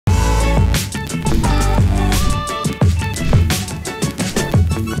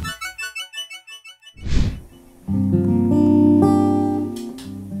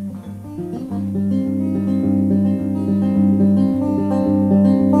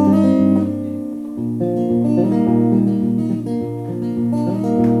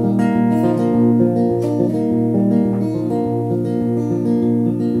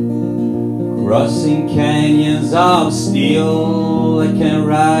hands of steel, I can't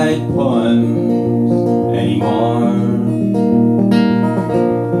write poems anymore.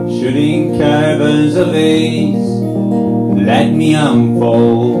 Shooting caverns of ace, let me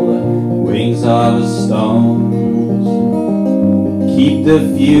unfold wings of stones. Keep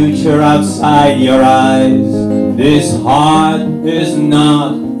the future outside your eyes. This heart is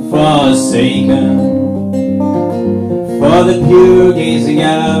not forsaken. For the pure gazing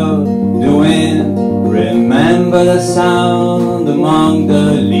out the wind, remember the sound among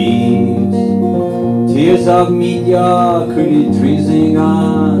the leaves. Tears of mediocrity treasoning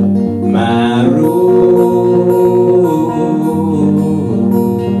on my roof.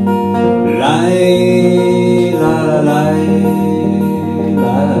 Lie, la la lie,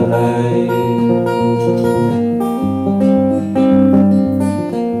 la la lie.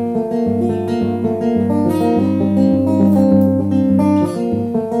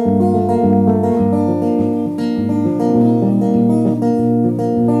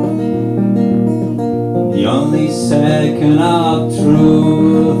 The only second of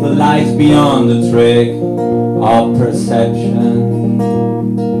truth lies beyond the trick of perception.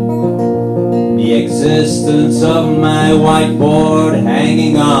 The existence of my whiteboard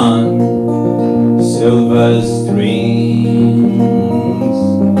hanging on silver strings.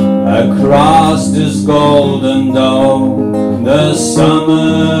 Across this golden dome, the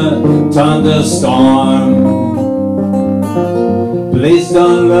summer thunderstorm. Please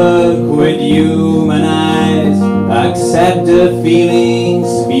don't look with human eyes. Accept the feelings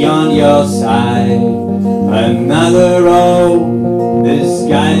beyond your sight. Another road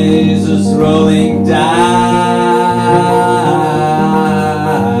disguises rolling dice.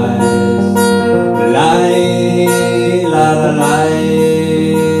 Lie, la la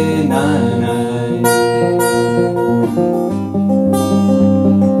lie, na na.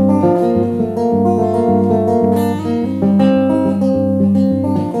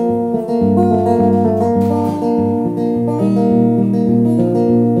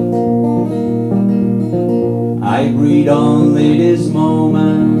 I breathe only these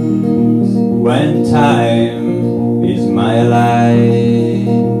moments when time is my life.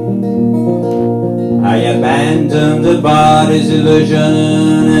 I abandon the body's illusion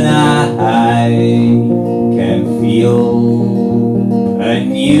and I can feel a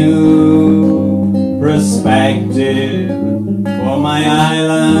new perspective for my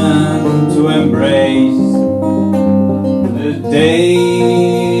island to embrace. The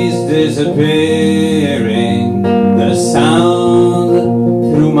days disappear.